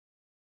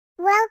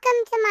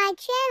Welcome to my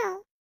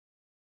channel.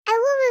 I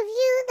will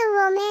review the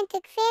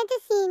romantic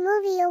fantasy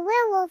movie A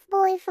Werewolf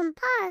Boy from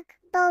Park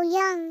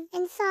Bo-Young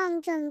and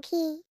song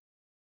Joong-ki.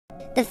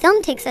 The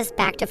film takes us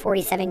back to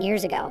 47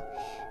 years ago.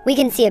 We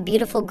can see a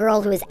beautiful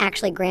girl who is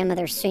actually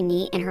grandmother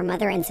Sun-yi and her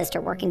mother and sister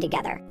working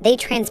together. They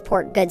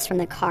transport goods from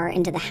the car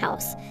into the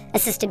house,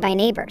 assisted by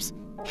neighbors.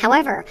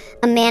 However,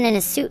 a man in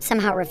a suit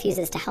somehow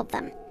refuses to help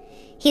them.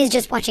 He is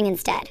just watching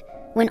instead.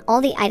 When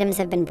all the items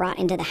have been brought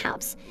into the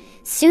house,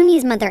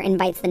 Sun-yi's mother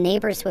invites the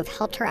neighbors who have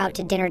helped her out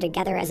to dinner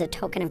together as a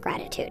token of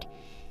gratitude.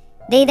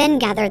 They then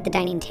gather at the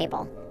dining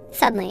table.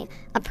 Suddenly,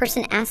 a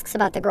person asks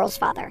about the girl's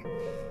father.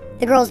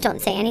 The girls don't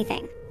say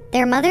anything.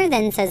 Their mother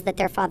then says that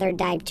their father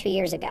died 2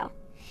 years ago.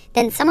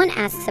 Then someone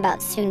asks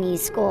about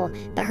Sun-yi's school,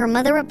 but her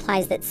mother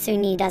replies that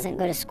Sun-yi doesn't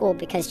go to school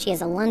because she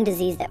has a lung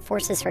disease that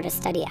forces her to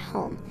study at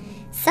home.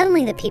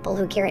 Suddenly, the people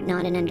who hear it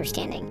nod in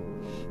understanding.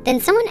 Then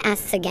someone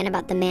asks again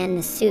about the man in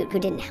the suit who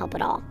didn't help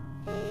at all.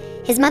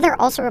 His mother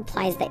also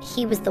replies that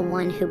he was the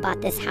one who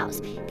bought this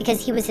house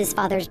because he was his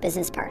father's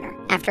business partner.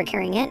 After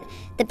hearing it,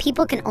 the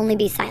people can only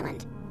be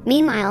silent.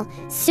 Meanwhile,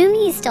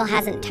 Sun-yi still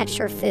hasn't touched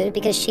her food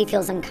because she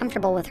feels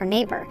uncomfortable with her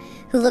neighbor,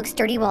 who looks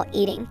dirty while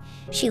eating.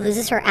 She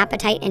loses her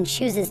appetite and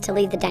chooses to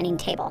leave the dining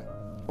table.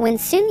 When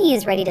Sun-yi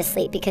is ready to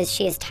sleep because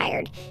she is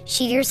tired,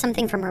 she hears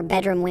something from her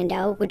bedroom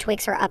window, which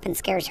wakes her up and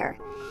scares her.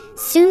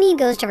 Sun-yi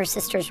goes to her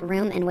sister's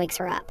room and wakes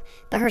her up,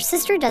 but her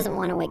sister doesn't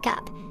want to wake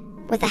up.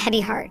 With a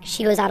heavy heart,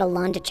 she goes out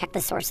alone to check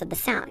the source of the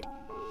sound.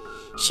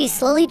 She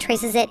slowly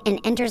traces it and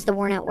enters the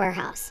worn-out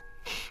warehouse.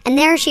 And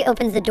there she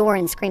opens the door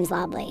and screams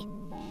loudly.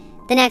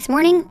 The next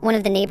morning, one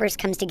of the neighbors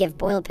comes to give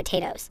boiled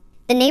potatoes.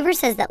 The neighbor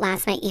says that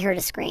last night he heard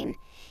a scream.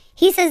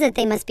 He says that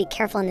they must be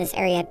careful in this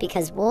area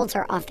because wolves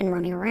are often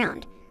roaming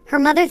around. Her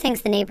mother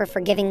thanks the neighbor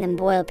for giving them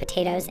boiled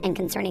potatoes and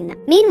concerning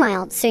them.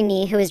 Meanwhile,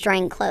 Sun-yi, who is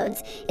drying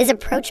clothes, is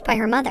approached by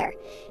her mother.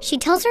 She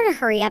tells her to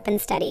hurry up and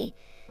study.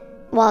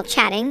 While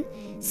chatting,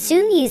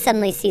 Sun-yi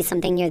suddenly sees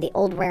something near the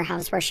old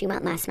warehouse where she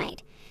went last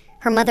night.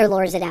 Her mother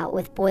lures it out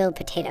with boiled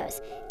potatoes,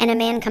 and a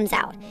man comes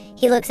out.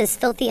 He looks as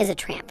filthy as a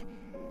tramp.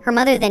 Her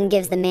mother then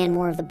gives the man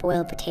more of the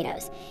boiled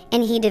potatoes,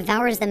 and he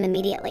devours them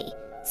immediately.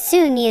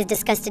 Sun-yi is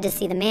disgusted to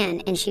see the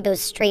man, and she goes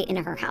straight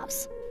into her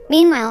house.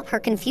 Meanwhile, her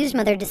confused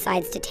mother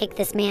decides to take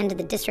this man to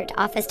the district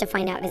office to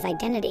find out his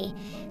identity.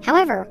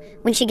 However,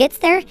 when she gets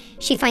there,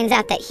 she finds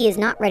out that he is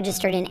not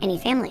registered in any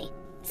family.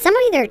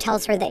 Somebody there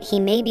tells her that he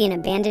may be an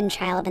abandoned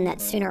child and that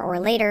sooner or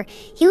later,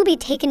 he will be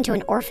taken to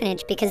an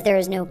orphanage because there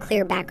is no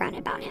clear background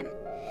about him.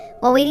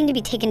 While waiting to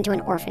be taken to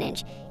an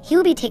orphanage, he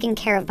will be taken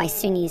care of by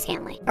Sun-yi's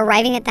family.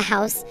 Arriving at the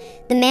house,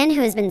 the man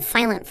who has been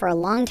silent for a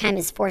long time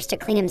is forced to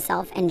clean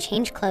himself and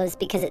change clothes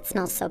because it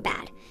smells so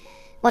bad.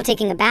 While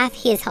taking a bath,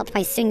 he is helped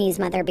by Sun-yi's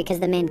mother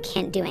because the man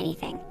can't do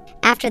anything.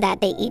 After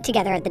that, they eat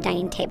together at the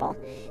dining table.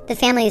 The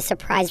family is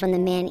surprised when the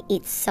man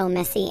eats so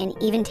messy and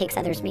even takes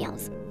others'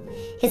 meals.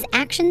 His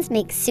actions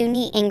make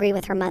Sun-yi angry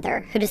with her mother,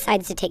 who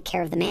decides to take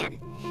care of the man.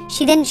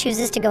 She then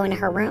chooses to go into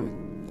her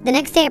room. The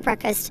next day at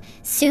breakfast,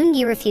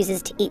 Sun-yi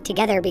refuses to eat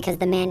together because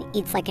the man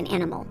eats like an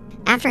animal.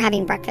 After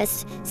having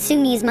breakfast,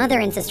 Sun-yi's mother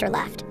and sister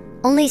left.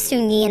 Only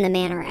Sun-yi and the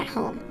man are at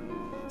home.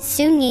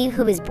 Sun-yi,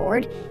 who is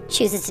bored,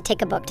 chooses to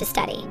take a book to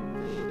study.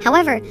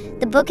 However,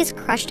 the book is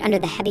crushed under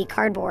the heavy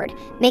cardboard,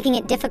 making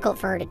it difficult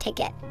for her to take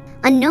it.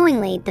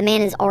 Unknowingly, the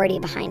man is already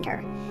behind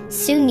her.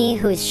 Sun-yi,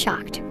 who is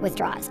shocked,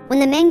 withdraws. When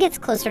the man gets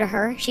closer to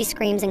her, she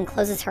screams and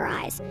closes her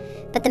eyes.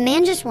 But the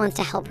man just wants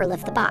to help her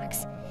lift the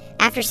box.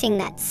 After seeing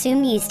that,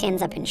 Sun-yi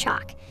stands up in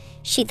shock.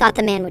 She thought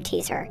the man would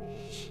tease her.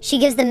 She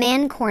gives the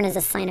man corn as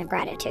a sign of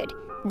gratitude.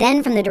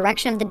 Then, from the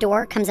direction of the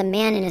door, comes a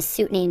man in a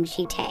suit named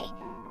Ji-tae.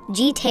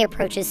 Ji-tae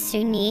approaches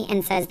Sun-yi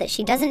and says that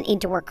she doesn't need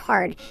to work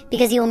hard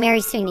because he will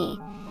marry Sun-yi.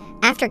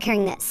 After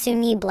hearing that,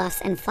 Sun-yi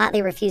bluffs and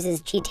flatly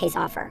refuses Ji-tae's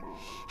offer.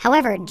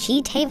 However,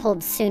 Ji-tae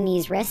holds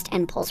Sun-yi's wrist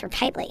and pulls her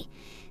tightly.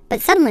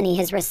 But suddenly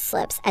his wrist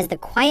slips as the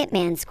quiet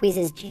man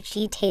squeezes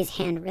Ji-tae's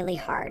hand really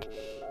hard.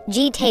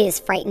 Ji-tae is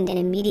frightened and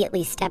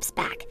immediately steps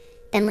back,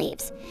 then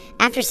leaves.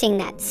 After seeing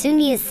that,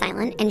 Sun-yi is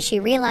silent and she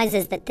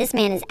realizes that this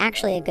man is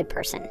actually a good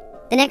person.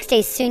 The next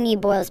day, Sun-yi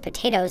boils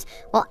potatoes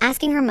while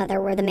asking her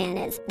mother where the man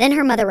is. Then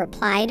her mother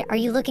replied, "Are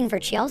you looking for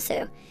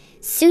Cheol-soo?"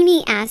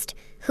 Sun-yi asked,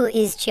 "Who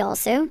is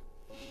Cheol-soo?"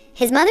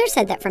 His mother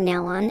said that from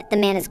now on, the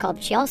man is called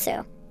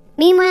Cheol-soo.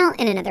 Meanwhile,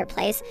 in another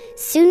place,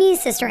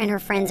 Sun-yi's sister and her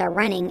friends are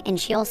running and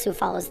Cheol-soo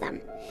follows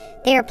them.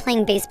 They are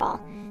playing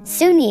baseball.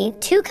 Sun-yi,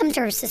 too, comes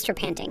to her sister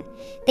panting.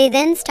 They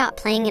then stop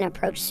playing and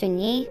approach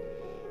Sun-yi.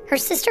 Her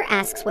sister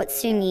asks what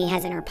Sun-yi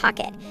has in her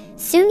pocket.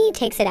 Sun-yi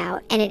takes it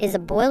out, and it is a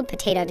boiled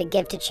potato to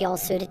give to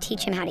Cheol-soo to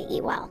teach him how to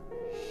eat well.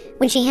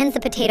 When she hands the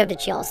potato to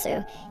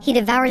Cheol-soo, he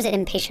devours it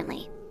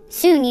impatiently.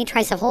 Sun-yi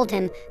tries to hold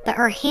him, but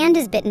her hand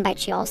is bitten by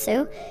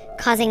Cheol-soo,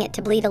 causing it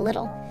to bleed a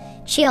little.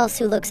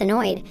 Cheol-soo looks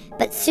annoyed,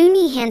 but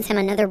Sun-yi hands him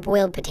another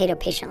boiled potato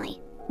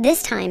patiently.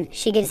 This time,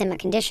 she gives him a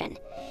condition.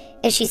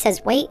 If she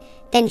says wait,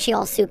 then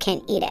Cheol-soo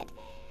can't eat it.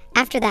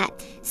 After that,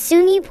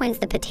 Sun-yi points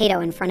the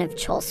potato in front of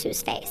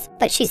Cheol-soo's face,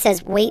 but she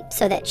says wait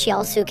so that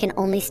Cheol-soo can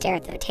only stare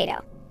at the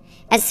potato.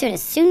 As soon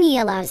as Soon-yi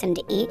allows him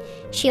to eat,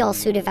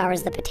 Cheol-soo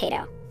devours the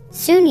potato.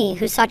 Soon-yi,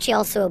 who saw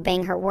Cheol-soo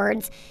obeying her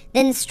words,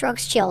 then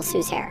strokes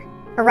Cheol-soo's hair.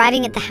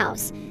 Arriving at the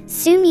house,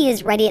 Soon-yi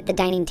is ready at the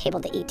dining table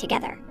to eat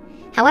together.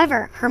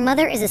 However, her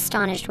mother is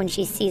astonished when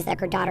she sees that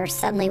her daughter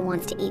suddenly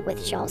wants to eat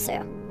with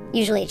Cheol-soo.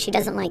 Usually, she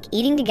doesn't like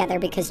eating together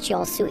because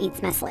Cheol-soo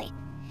eats messily.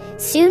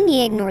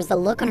 Soon-yi ignores the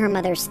look on her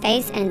mother's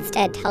face and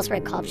instead tells her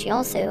to call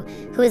Cheol-soo,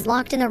 who is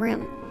locked in the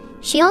room.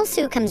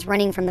 Cheol-soo comes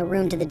running from the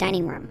room to the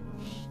dining room.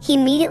 He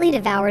immediately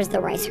devours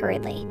the rice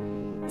hurriedly.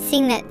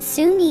 Seeing that,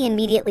 Soon-yi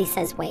immediately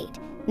says wait,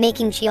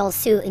 making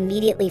Cheol-soo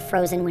immediately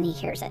frozen when he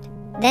hears it.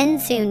 Then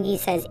Soon-yi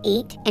says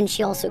eat, and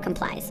Cheol-soo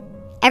complies.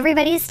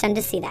 Everybody is stunned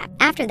to see that.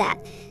 After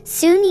that,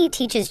 Soon-yi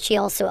teaches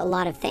Cheol-soo a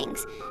lot of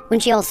things. When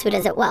Cheol-soo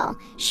does it well,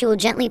 she will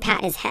gently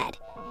pat his head.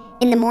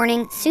 In the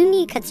morning,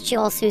 Soon-yi cuts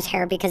Cheol-soo's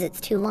hair because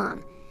it's too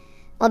long.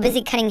 While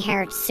busy cutting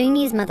hair,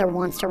 Soon-yi's mother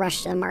wants to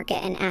rush to the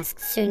market and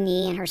asks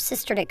Soon-yi and her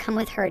sister to come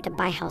with her to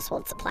buy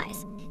household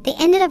supplies. They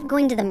ended up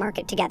going to the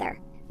market together.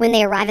 When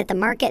they arrive at the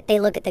market, they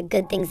look at the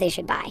good things they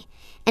should buy.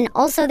 And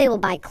also they will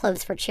buy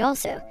clothes for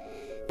Cheol-soo.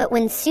 But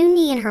when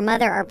Soon-yi and her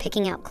mother are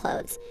picking out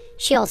clothes,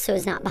 Cheol-soo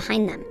is not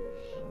behind them.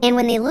 And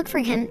when they look for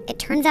him, it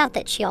turns out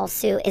that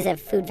Cheol-soo is a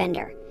food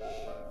vendor.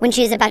 When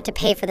she is about to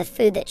pay for the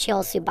food that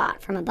Cheol-soo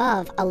bought from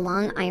above, a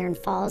long iron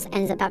falls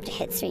and is about to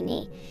hit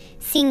Soon-yi.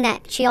 Seeing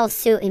that,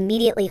 Cheol-soo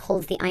immediately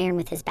holds the iron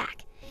with his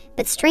back.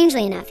 But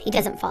strangely enough, he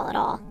doesn't fall at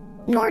all.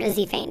 Nor does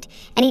he faint,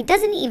 and he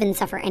doesn't even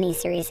suffer any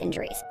serious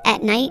injuries.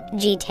 At night,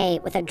 Ji-tae,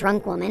 with a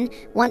drunk woman,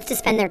 wants to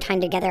spend their time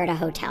together at a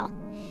hotel.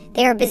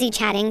 They are busy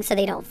chatting so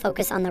they don't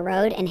focus on the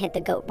road and hit the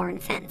goat barn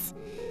fence.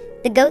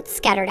 The goats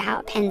scattered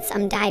out, and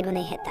some died when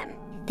they hit them.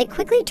 They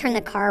quickly turn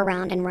the car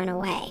around and run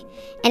away,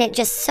 and it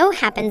just so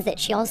happens that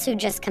Cheol-soo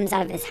just comes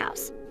out of his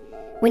house.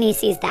 When he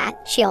sees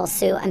that,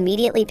 Cheol-soo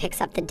immediately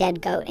picks up the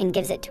dead goat and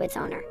gives it to its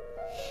owner.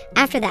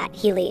 After that,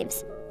 he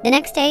leaves. The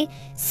next day,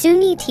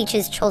 Soon-yi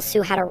teaches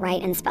Cheol-soo how to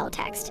write and spell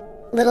text.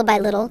 Little by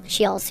little,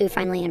 Cheol-soo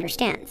finally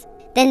understands.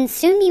 Then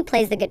Soon-yi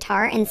plays the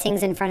guitar and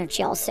sings in front of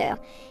Cheol-soo.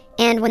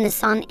 And when the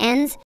song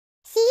ends,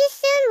 see you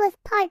soon with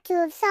part 2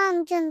 of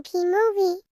Song Joong-ki movie.